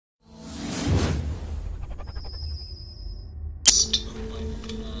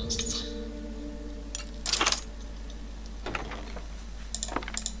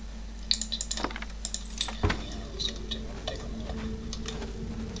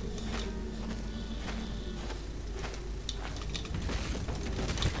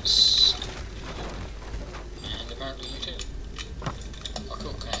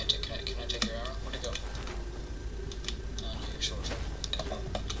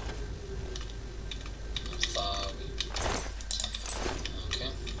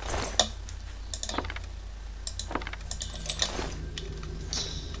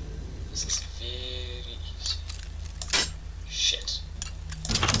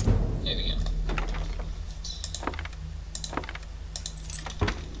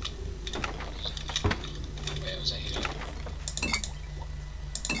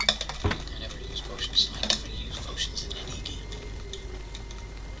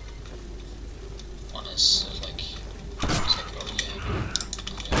this. Like, it's like, oh yeah.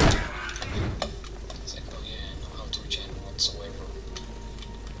 It's like, oh yeah, know how to regen whatsoever.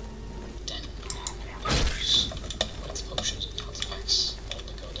 Then, health potions and health packs all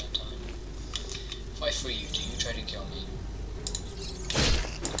the goddamn time. If I free you, do you try to kill me?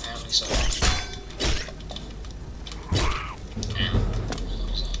 Apparently so.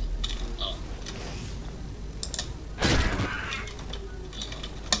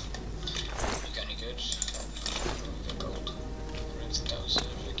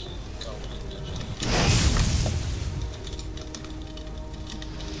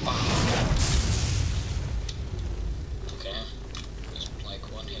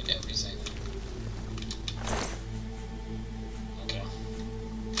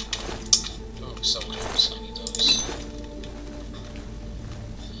 Soldiers, I need those.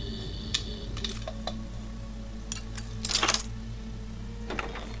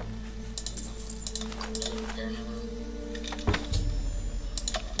 Repair hammer. I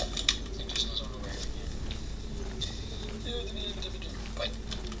think there's another one over here. But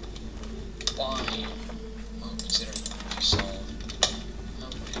why? Well, consider you solve.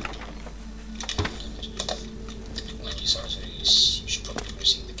 When you start to use, you should probably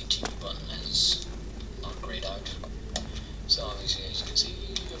receive the continue button as not grayed out. So obviously, as you can see,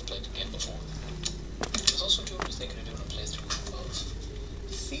 I've played the game before. There's also thinking of doing a playthrough of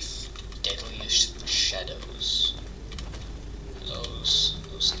Thief Deadliest Shadows. Those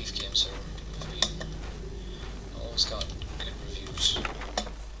Thief games are free. Always got good reviews.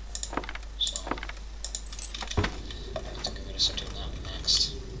 So I think I'm gonna start doing that one next.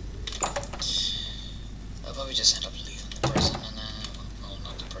 I'll probably just end up leaving the prison and then, well,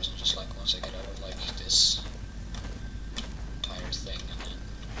 not the prison, just like once I get out of like this entire thing, and then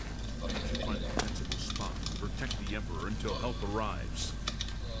I'll probably get a video there. Spot to protect the Emperor until help arrives.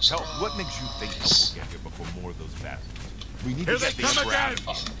 Well, Hell, what makes you think help will get here before more of those bastards? We need to get the Emperor out of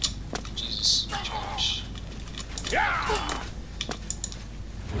here. Oh, Jesus, George. Yeah!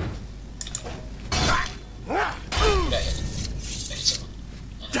 I hit someone.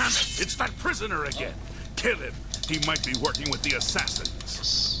 Damn it! It's that prisoner again! Kill him! He might be working with the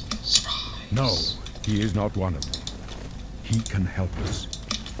assassins. Surprise. No, he is not one of them. He can help us.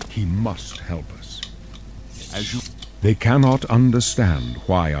 He must help us. As you... They cannot understand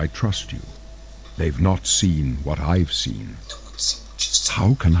why I trust you. They've not seen what I've seen. No one's seen what you've seen.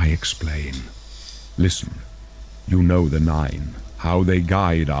 How can I explain? Listen, you know the Nine, how they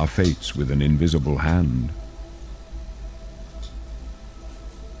guide our fates with an invisible hand.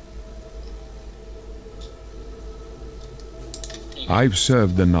 I've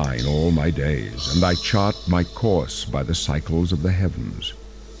served the Nine all my days, and I chart my course by the cycles of the heavens.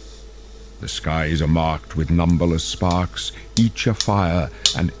 The skies are marked with numberless sparks, each a fire,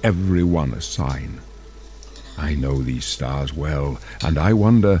 and every one a sign. I know these stars well, and I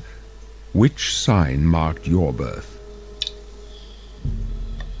wonder, which sign marked your birth?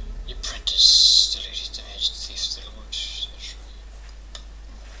 The apprentice, deleted the edge, the thief, the lord.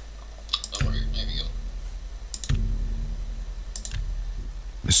 Over here, there we go.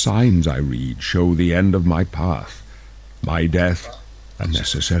 The signs I read show the end of my path. My death, a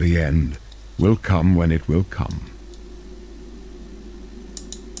necessary end, will come when it will come.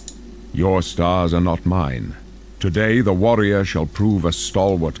 Your stars are not mine. Today the warrior shall prove a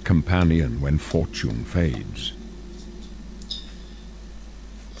stalwart companion when fortune fades.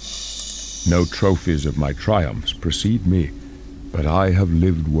 No trophies of my triumphs precede me, but I have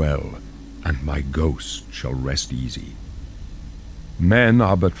lived well, and my ghost shall rest easy. Men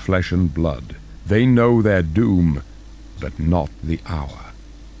are but flesh and blood. They know their doom, but not the hour.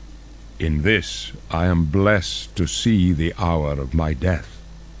 In this I am blessed to see the hour of my death,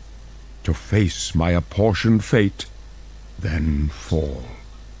 to face my apportioned fate, then fall.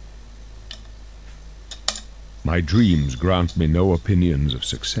 My dreams grant me no opinions of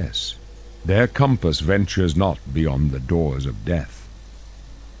success. Their compass ventures not beyond the doors of death.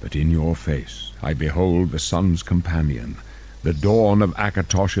 But in your face I behold the sun's companion. The dawn of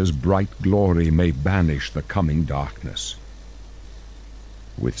Akatosh's bright glory may banish the coming darkness.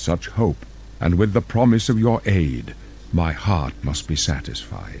 With such hope, and with the promise of your aid, my heart must be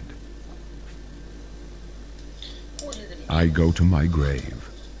satisfied. I go to my grave.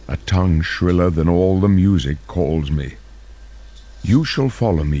 A tongue shriller than all the music calls me. You shall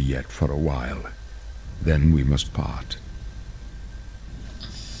follow me yet for a while. Then we must part.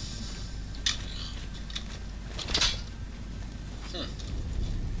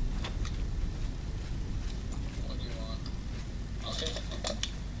 What do you want? Okay.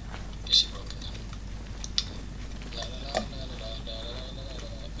 Guess you broke it then. La la la la la la la la la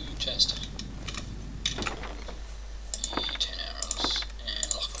la. Ooh, chest.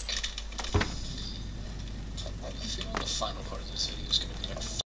 feel the final part of this video is going to be like